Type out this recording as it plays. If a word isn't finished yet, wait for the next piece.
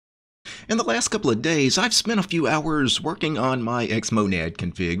In the last couple of days, I've spent a few hours working on my Xmonad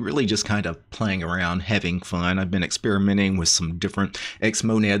config, really just kind of playing around, having fun. I've been experimenting with some different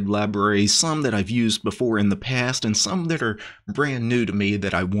Xmonad libraries, some that I've used before in the past, and some that are brand new to me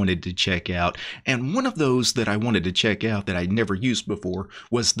that I wanted to check out. And one of those that I wanted to check out that I'd never used before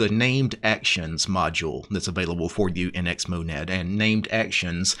was the NamedActions module that's available for you in Xmonad. And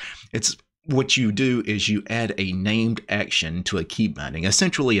NamedActions, it's what you do is you add a named action to a key binding.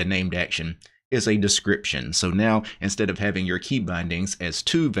 Essentially, a named action is a description. So now, instead of having your key bindings as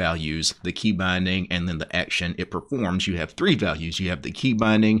two values, the key binding and then the action it performs, you have three values. You have the key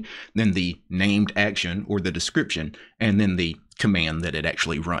binding, then the named action or the description, and then the command that it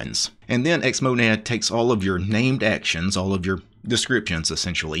actually runs. And then Xmonad takes all of your named actions, all of your descriptions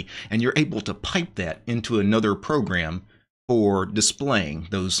essentially, and you're able to pipe that into another program for displaying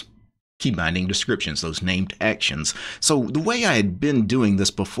those key binding descriptions, those named actions. So the way I had been doing this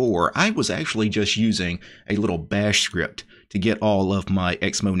before, I was actually just using a little bash script to get all of my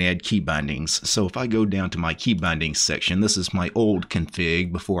Xmonad key bindings. So if I go down to my key bindings section, this is my old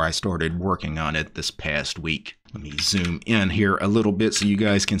config before I started working on it this past week. Let me zoom in here a little bit so you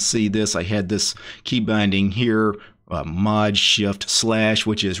guys can see this. I had this key binding here, mod shift slash,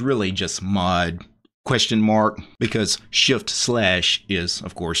 which is really just mod question mark, because shift slash is,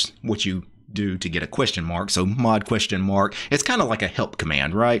 of course, what you do to get a question mark. So mod question mark, it's kind of like a help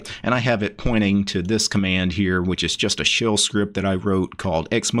command, right? And I have it pointing to this command here, which is just a shell script that I wrote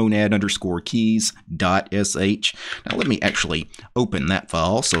called xmonad_keys.sh. Now let me actually open that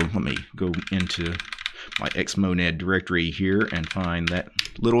file. So let me go into my Xmonad directory here and find that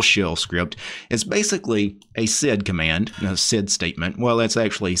little shell script. It's basically a sed command, a sed statement. Well, that's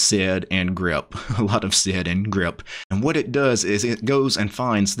actually sed and grep, a lot of sed and grep. And what it does is it goes and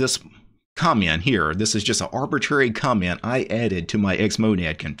finds this comment here. This is just an arbitrary comment I added to my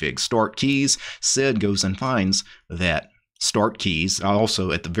Xmonad config. Start keys, sed goes and finds that start keys. I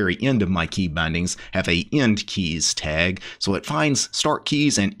also, at the very end of my key bindings, have a end keys tag. So it finds start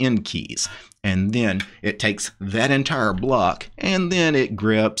keys and end keys. And then it takes that entire block and then it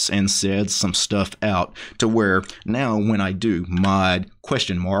greps and seds some stuff out to where now when I do mod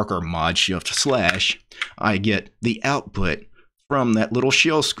question mark or mod shift slash, I get the output from that little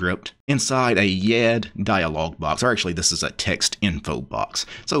shell script inside a YAD dialog box, or actually this is a text info box.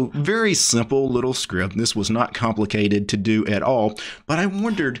 So very simple little script. This was not complicated to do at all, but I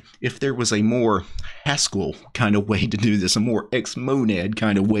wondered if there was a more Haskell kind of way to do this, a more Xmonad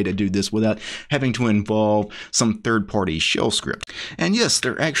kind of way to do this without having to involve some third-party shell script. And yes,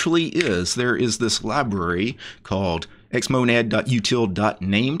 there actually is. There is this library called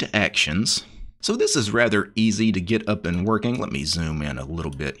xmonad.util.namedActions. So this is rather easy to get up and working. Let me zoom in a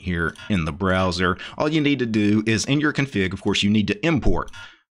little bit here in the browser. All you need to do is in your config, of course, you need to import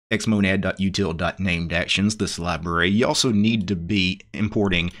xmonad.util.namedActions, this library. You also need to be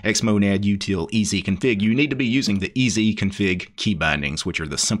importing xmonad util easyconfig. You need to be using the easyconfig key bindings, which are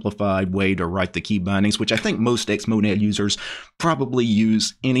the simplified way to write the key bindings, which I think most Xmonad users probably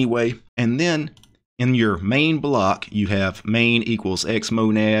use anyway. And then in your main block, you have main equals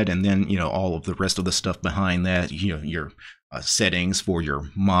Xmonad, and then, you know, all of the rest of the stuff behind that, you know, your settings for your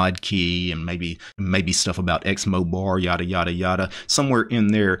mod key and maybe stuff about xmobar, yada, yada, yada. Somewhere in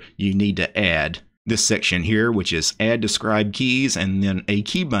there, you need to add this section here, which is add describe keys, and then a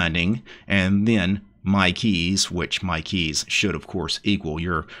key binding, and then my keys, which my keys should, of course, equal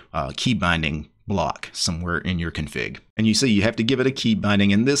your key binding block somewhere in your config. And you see you have to give it a key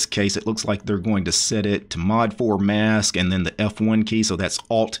binding. In this case, it looks like they're going to set it to mod 4 mask and then the F1 key. So that's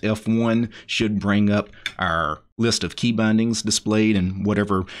Alt F1 should bring up our list of key bindings displayed in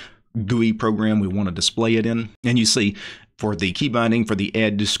whatever GUI program we want to display it in. And you see for the key binding for the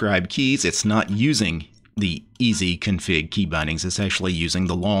add describe keys, it's not using the easy config key bindings. It's actually using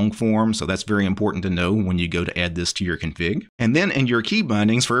the long form, so that's very important to know when you go to add this to your config. And then in your key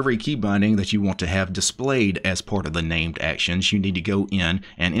bindings, for every key binding that you want to have displayed as part of the named actions, you need to go in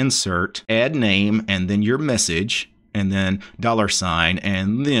and insert add name and then your message and then $,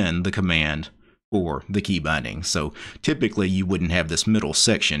 and then the command for the key binding. So typically you wouldn't have this middle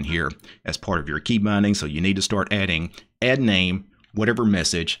section here as part of your key binding, so you need to start adding add name, whatever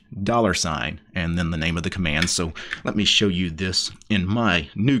message, $, and then the name of the command. So let me show you this in my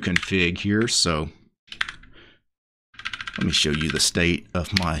new config here. So let me show you the state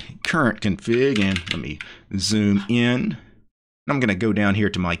of my current config, and let me zoom in. I'm going to go down here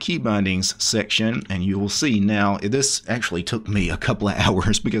to my key bindings section, and you will see now this actually took me a couple of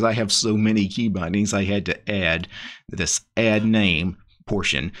hours because I have so many key bindings. I had to add this add name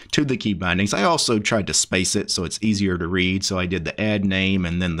portion to the key bindings. I also tried to space it so it's easier to read. So I did the add name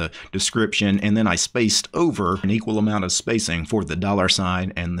and then the description, and then I spaced over an equal amount of spacing for the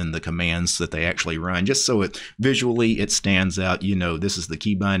 $sign and then the commands that they actually run, just so it visually it stands out. You know, this is the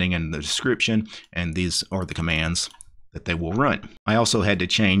key binding and the description, and these are the commands that they will run. I also had to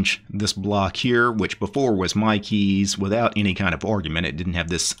change this block here, which before was my keys without any kind of argument. It didn't have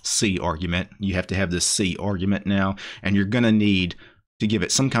this C argument. You have to have this C argument now, and you're going to need to give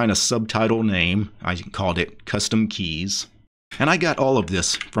it some kind of subtitle name. I called it custom keys. And I got all of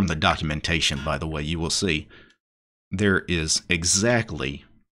this from the documentation, by the way. You will see there is exactly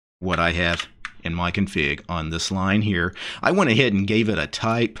what I have in my config on this line here. I went ahead and gave it a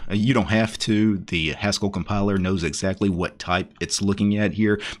type. You don't have to. The Haskell compiler knows exactly what type it's looking at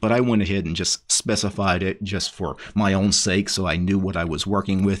here, but I went ahead and just specified it just for my own sake so I knew what I was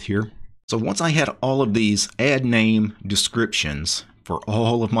working with here. So once I had all of these add name descriptions for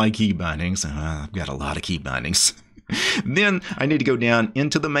all of my key bindings, I've got a lot of key bindings, then I need to go down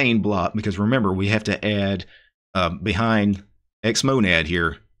into the main block, because remember, we have to add behind Xmonad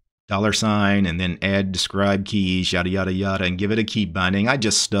here, $sign, and then add describe keys, yada, yada, yada, and give it a key binding. I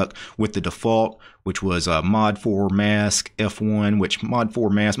just stuck with the default, which was mod 4 mask F1, which mod 4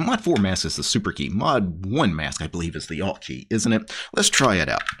 mask is the super key. Mod 1 mask, I believe, is the alt key, isn't it? Let's try it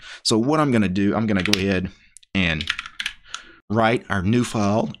out. So what I'm going to do, I'm going to go ahead and write our new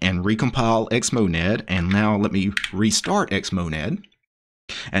file and recompile Xmonad. And now let me restart Xmonad.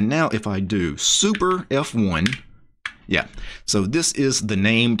 And now if I do super F1, yeah, so this is the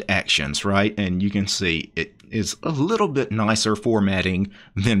named actions, right? And you can see it is a little bit nicer formatting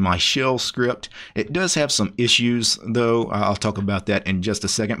than my shell script. It does have some issues, though. I'll talk about that in just a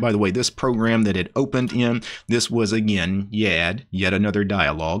second. By the way, this program that it opened in, this was, again, YAD, yet another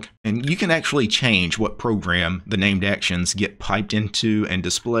dialog. And you can actually change what program the named actions get piped into and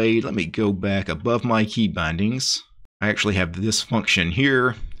displayed. Let me go back above my key bindings. I actually have this function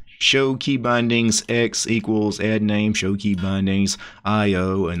here. Show key bindings x equals add name, show key bindings,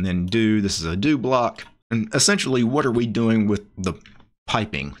 IO, and then do. This is a do block. And essentially, what are we doing with the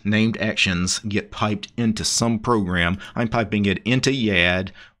piping? Named actions get piped into some program. I'm piping it into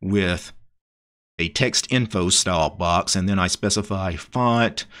YAD with a text info style box, and then I specify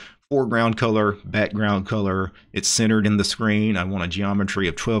font, foreground color, background color. It's centered in the screen. I want a geometry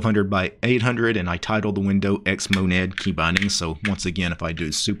of 1200 by 800, and I title the window Xmonad key bindings. So once again, if I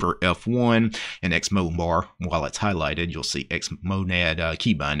do super F1 and Xmo bar while it's highlighted, you'll see Xmonad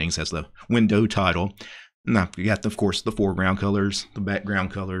key bindings as the window title. Now we got, of course, the foreground colors, the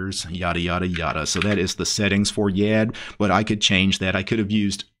background colors, yada, yada, yada. So that is the settings for YAD, but I could change that. I could have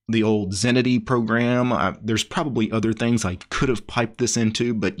used the old Xmonad program. There's probably other things I could have piped this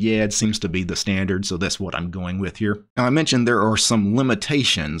into, but YAD seems to be the standard, so that's what I'm going with here. Now, I mentioned there are some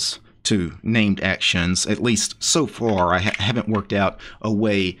limitations to named actions. At least so far, I haven't worked out a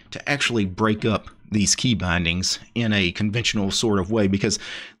way to actually break up these key bindings in a conventional sort of way, because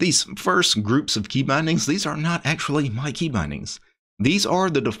these first groups of key bindings, these are not actually my key bindings. These are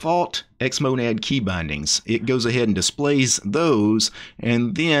the default Xmonad key bindings. It goes ahead and displays those,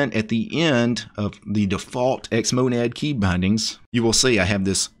 and then at the end of the default Xmonad key bindings, you will see I have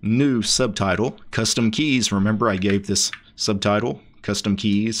this new subtitle, custom keys. Remember, I gave this subtitle, custom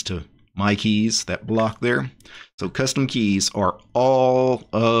keys, to my keys, that block there. So custom keys are all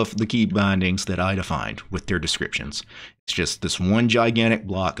of the key bindings that I defined with their descriptions. It's just this one gigantic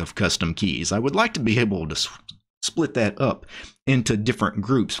block of custom keys. I would like to be able to split that up into different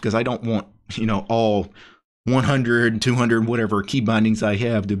groups, because I don't want, all 100, 200, whatever key bindings I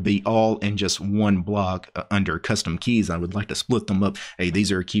have to be all in just one block under custom keys. I would like to split them up. Hey,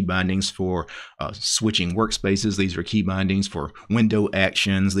 these are key bindings for switching workspaces. These are key bindings for window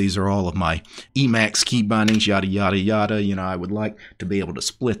actions. These are all of my Emacs key bindings, yada, yada, yada. I would like to be able to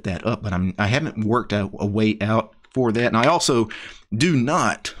split that up, but I haven't worked out a way out for that. And I also do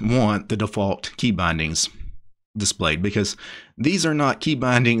not want the default key bindings displayed, because these are not key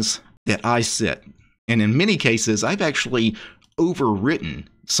bindings that I set. And in many cases, I've actually overwritten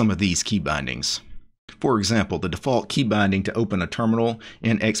some of these key bindings. For example, the default key binding to open a terminal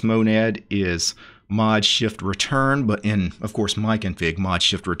in Xmonad is mod shift return, but in, of course, my config, mod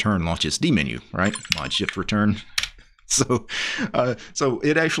shift return launches dmenu, right? Mod shift return. So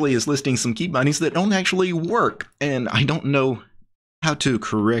it actually is listing some key bindings that don't actually work, and I don't know how to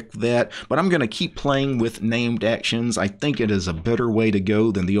correct that, but I'm going to keep playing with named actions. I think it is a better way to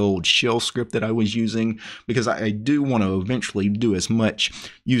go than the old shell script that I was using, because I do want to eventually do as much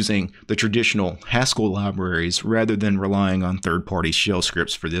using the traditional Haskell libraries rather than relying on third-party shell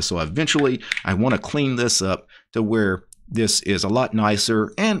scripts for this. So eventually I want to clean this up to where this is a lot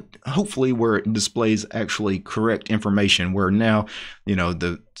nicer, and hopefully where it displays actually correct information, where now,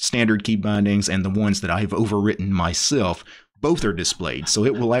 the standard key bindings and the ones that I've overwritten myself, both are displayed. So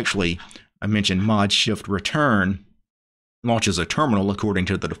it will actually, I mentioned mod shift return launches a terminal according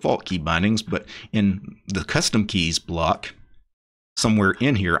to the default key bindings, but in the custom keys block, somewhere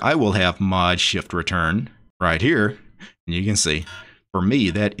in here, I will have mod shift return right here. And you can see, for me,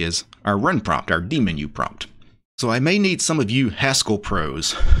 that is our run prompt, our dmenu prompt. So I may need some of you Haskell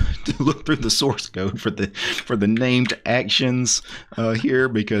pros to look through the source code for the named actions here,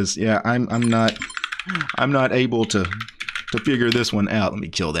 because yeah, I'm not able to figure this one out. Let me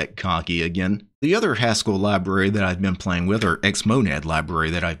kill that conky again. The other Haskell library that I've been playing with, or Xmonad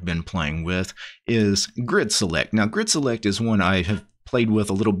library that I've been playing with, is GridSelect. Now GridSelect is one I have played with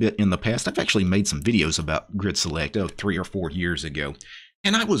a little bit in the past. I've actually made some videos about GridSelect 3 or 4 years ago.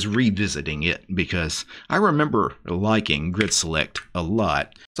 And I was revisiting it because I remember liking GridSelect a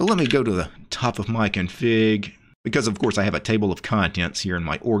lot. So let me go to the top of my config, because of course I have a table of contents here in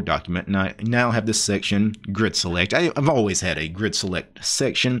my org document, and I now have this section, GridSelect. I've always had a GridSelect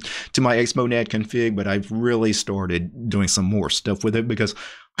section to my Xmonad config, but I've really started doing some more stuff with it because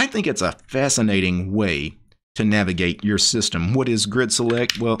I think it's a fascinating way to navigate your system. What is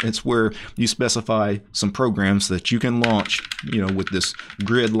GridSelect? Well, it's where you specify some programs that you can launch, with this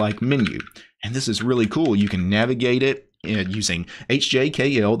grid-like menu. And this is really cool. You can navigate it using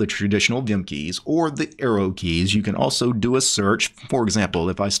HJKL, the traditional Vim keys, or the arrow keys. You can also do a search. For example,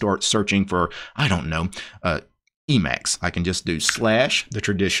 if I start searching for, I don't know, Emacs, I can just do / the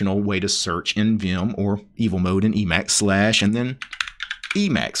traditional way to search in Vim, or evil mode in Emacs / and then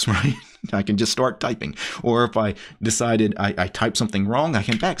Emacs, right? I can just start typing. Or if I decided I typed something wrong, I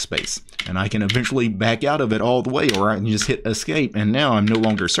can backspace, and I can eventually back out of it all the way, or I can just hit escape, and now I'm no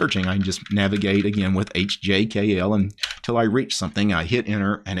longer searching. I can just navigate again with HJKL until I reach something. I hit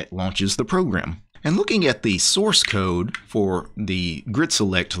enter and it launches the program. And looking at the source code for the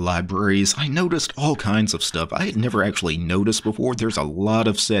GridSelect libraries, I noticed all kinds of stuff I had never actually noticed before. There's a lot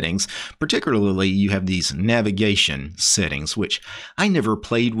of settings. Particularly, you have these navigation settings, which I never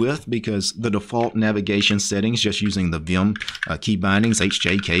played with because the default navigation settings, just using the Vim key bindings,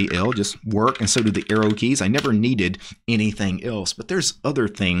 HJKL, just work, and so do the arrow keys. I never needed anything else, but there's other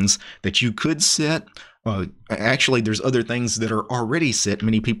things that you could set. Actually, there's other things that are already set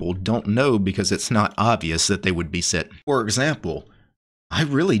many people don't know because it's not obvious that they would be set. For example, I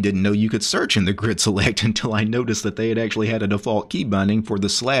really didn't know you could search in the GridSelect until I noticed that they had actually had a default key binding for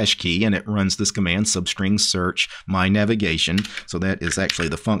the / key, and it runs this command, substring search my navigation. So that is actually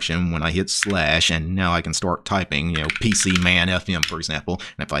the function when I hit / and now I can start typing, PC man FM, for example.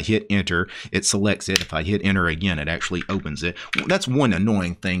 And if I hit enter, it selects it. If I hit enter again, it actually opens it. That's one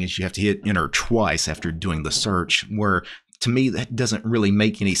annoying thing, is you have to hit enter twice after doing the search, where to me, that doesn't really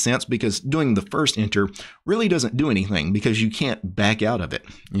make any sense, because doing the first enter really doesn't do anything because you can't back out of it.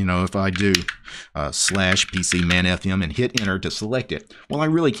 If I do / PC man FM and hit enter to select it, well, I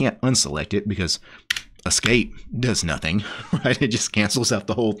really can't unselect it because escape does nothing, right? It just cancels out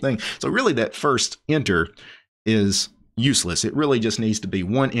the whole thing. So really that first enter is useless. It really just needs to be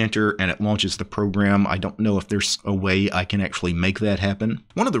one enter and it launches the program. I don't know if there's a way I can actually make that happen.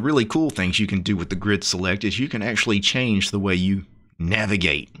 One of the really cool things you can do with the GridSelect is you can actually change the way you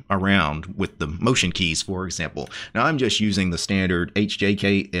navigate around with the motion keys, for example. Now I'm just using the standard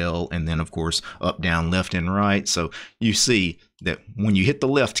HJKL and then of course up, down, left, and right. So you see that when you hit the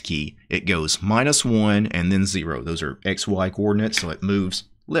left key, it goes -1 and then 0. Those are XY coordinates, so it moves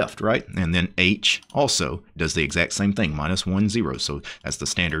left, right? And then H also does the exact same thing, -1, 0. So that's the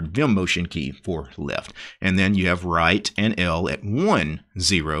standard Vim motion key for left. And then you have right and L at 1,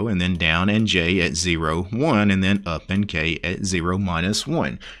 0, and then down and J at 0, 1, and then up and K at 0,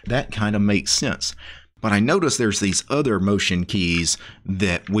 -1. That kind of makes sense. But I notice there's these other motion keys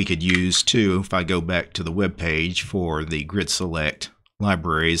that we could use too. If I go back to the web page for the GridSelect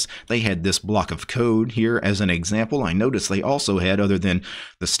libraries, they had this block of code here as an example. I noticed they also had, other than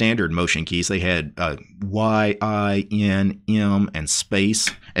the standard motion keys, they had Y, I, N, M, and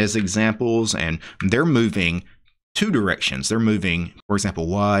space as examples, and they're moving 2 directions. They're moving, for example,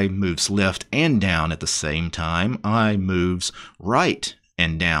 Y moves left and down at the same time, I moves right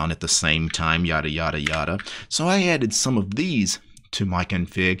and down at the same time, yada, yada, yada. So I added some of these to my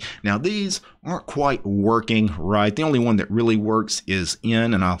config. Now these aren't quite working right. The only one that really works is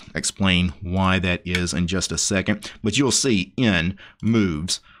N, and I'll explain why that is in just a second. But you'll see N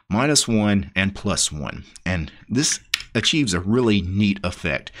moves -1 and +1, and this achieves a really neat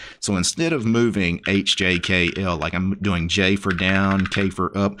effect. So instead of moving HJKL like I'm doing J for down, K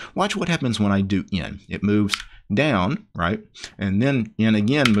for up, watch what happens when I do N. It moves down, right? And then in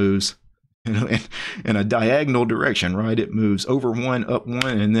again moves, you know, in a diagonal direction, right? It moves over one, up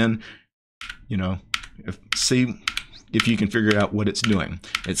one, and then, you know, see if you can figure out what it's doing.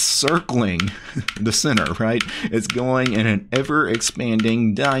 It's circling the center, right? It's going in an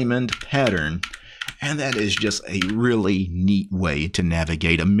ever-expanding diamond pattern. And that is just a really neat way to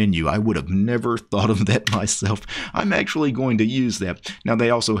navigate a menu. I would have never thought of that myself. I'm actually going to use that. Now, they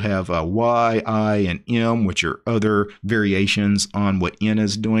also have Y, I, and M, which are other variations on what N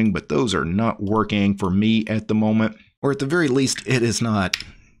is doing, but those are not working for me at the moment. Or at the very least, it is not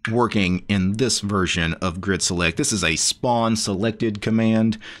working in this version of GridSelect. This is a spawn selected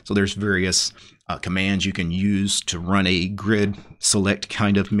command, so there's various commands you can use to run a grid select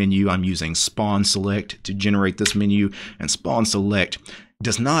kind of menu. I'm using spawn select to generate this menu, and spawn select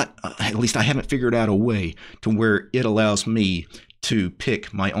does not, at least I haven't figured out a way to where it allows me to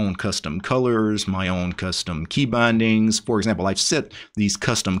pick my own custom colors, my own custom key bindings. For example, I've set these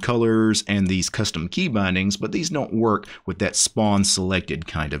custom colors and these custom key bindings, but these don't work with that spawn selected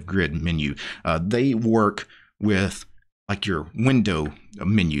kind of grid menu. They work with like your window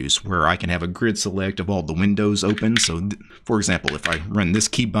menus, where I can have a grid select of all the windows open. So for example, if I run this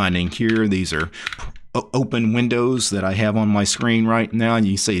key binding here, these are open windows that I have on my screen right now, and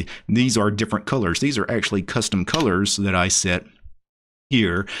you see these are different colors. These are actually custom colors that I set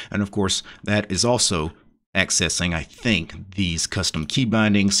here, and of course that is also accessing, I think, these custom key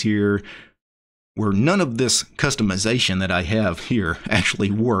bindings here, where none of this customization that I have here actually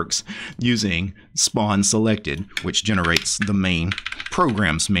works using spawn selected, which generates the main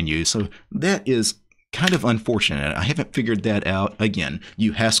programs menu. So that is kind of unfortunate. I haven't figured that out. Again,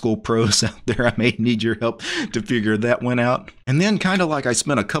 you Haskell pros out there, I may need your help to figure that one out. And then kind of like I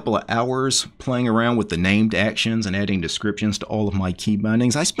spent a couple of hours playing around with the named actions and adding descriptions to all of my key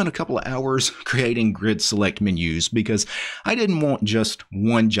bindings, I spent a couple of hours creating grid select menus because I didn't want just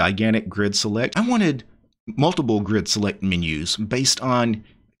one gigantic grid select. I wanted multiple grid select menus based on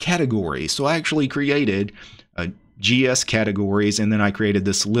categories. So I actually created a GS categories, and then I created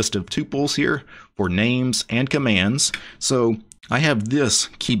this list of tuples here for names and commands. So I have this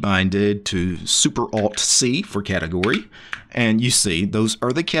key binded to Super Alt C for category, and you see those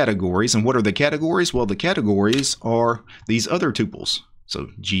are the categories. And what are the categories? Well, the categories are these other tuples. So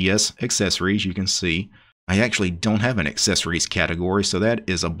GS accessories, you can see I actually don't have an accessories category, so that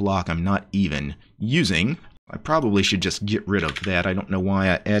is a block I'm not even using. I probably should just get rid of that. I don't know why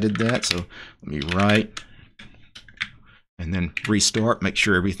I added that, so let me write and then restart, make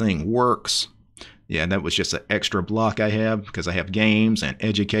sure everything works. Yeah, that was just an extra block I have because I have games and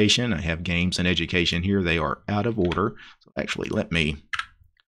education. I have games and education here. They are out of order. So actually, let me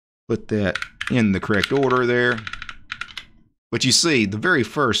put that in the correct order there. But you see, the very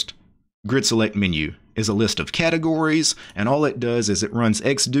first grid select menu is a list of categories, and all it does is it runs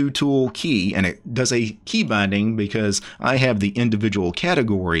xdotool key, and it does a key binding because I have the individual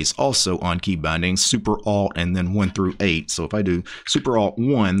categories also on key bindings, Super Alt and then 1 through 8. So if I do Super Alt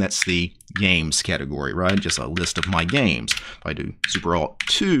 1, that's the games category, right? Just a list of my games. If I do Super Alt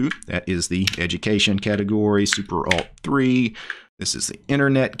 2, that is the education category. Super Alt 3, this is the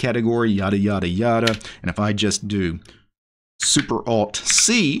internet category, yada yada yada. And if I just do Super Alt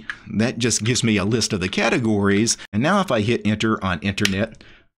C, that just gives me a list of the categories. And now if I hit enter on internet,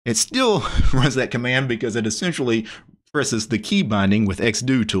 it still runs that command because it essentially presses the key binding with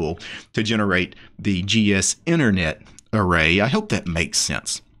xdotool to generate the GS internet array. I hope that makes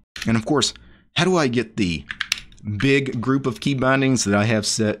sense. And of course, how do I get the big group of key bindings that I have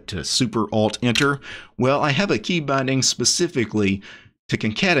set to Super Alt Enter? Well, I have a key binding specifically to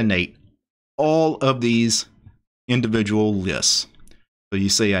concatenate all of these individual lists. So you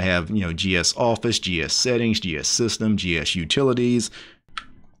see I have, GS Office, GS Settings, GS System, GS Utilities.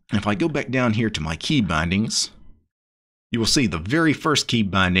 And if I go back down here to my key bindings, you will see the very first key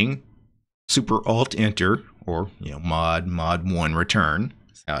binding, Super Alt Enter, or mod 1 return.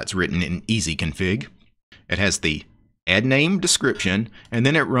 That's how it's written in easy config. It has the add name description, and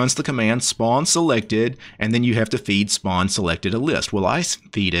then it runs the command spawn selected, and then you have to feed spawn selected a list. Well, I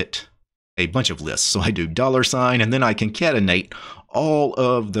feed it a bunch of lists. So I do $, and then I concatenate all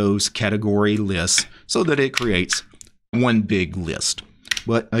of those category lists so that it creates one big list.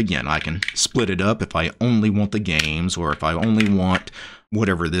 But again, I can split it up if I only want the games, or if I only want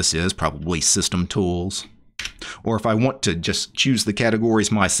whatever this is, probably system tools. Or if I want to just choose the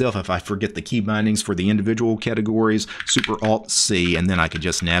categories myself, if I forget the key bindings for the individual categories, Super Alt C, and then I could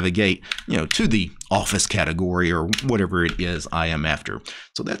just navigate, to the Office category or whatever it is I am after.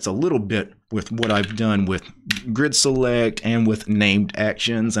 So that's a little bit with what I've done with Grid Select and with named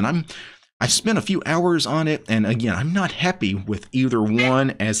actions, and I'm I've spent a few hours on it, and again, I'm not happy with either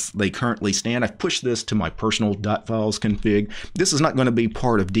one as they currently stand. I've pushed this to my personal .files config. This is not going to be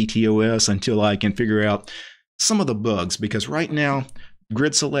part of DTOS until I can figure out some of the bugs, because right now,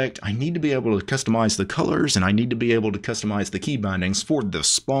 GridSelect, I need to be able to customize the colors, and I need to be able to customize the key bindings for the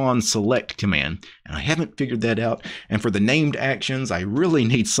spawn select command. And I haven't figured that out. And for the named actions, I really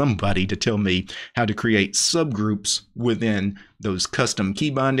need somebody to tell me how to create subgroups within those custom key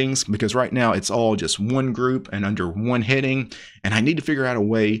bindings, because right now it's all just one group and under one heading. And I need to figure out a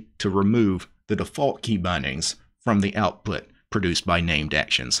way to remove the default key bindings from the output produced by named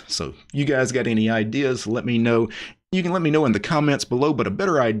actions. So you guys got any ideas? Let me know. You can let me know in the comments below, but a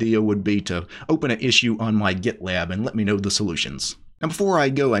better idea would be to open an issue on my GitLab and let me know the solutions. Now, before I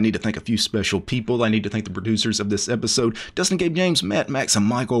go, I need to thank a few special people. I need to thank the producers of this episode: Dustin, Gabe, James, Matt, Max,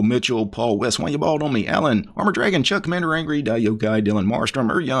 Michael, Mitchell, Paul, West, Why You Bald on Me, Alan, Armor Dragon, Chuck, Commander Angry, Yokai, Dylan,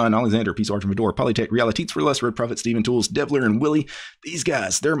 Marstrom, Urjan, Alexander, Peace Arch, Fedora, Polytech, Reality, for Less, Red Prophet, Steven Tools, Devler, and Willie. These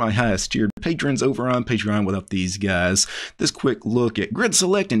guys, they're my highest tiered patrons over on Patreon. Without these guys, this quick look at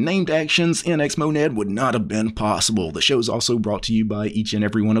GridSelect and named actions in Xmonad would not have been possible. The show is also brought to you by each and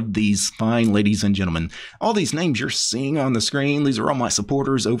every one of these fine ladies and gentlemen. All these names you're seeing on the screen, these are all my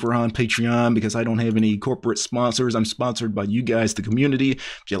supporters over on Patreon, because I don't have any corporate sponsors. I'm sponsored by you guys, the community.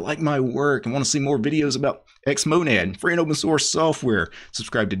 If you like my work and want to see more videos about Xmonad, free and open source software,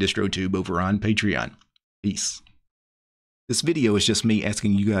 subscribe to DistroTube over on Patreon. Peace. This video is just me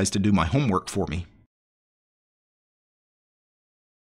asking you guys to do my homework for me.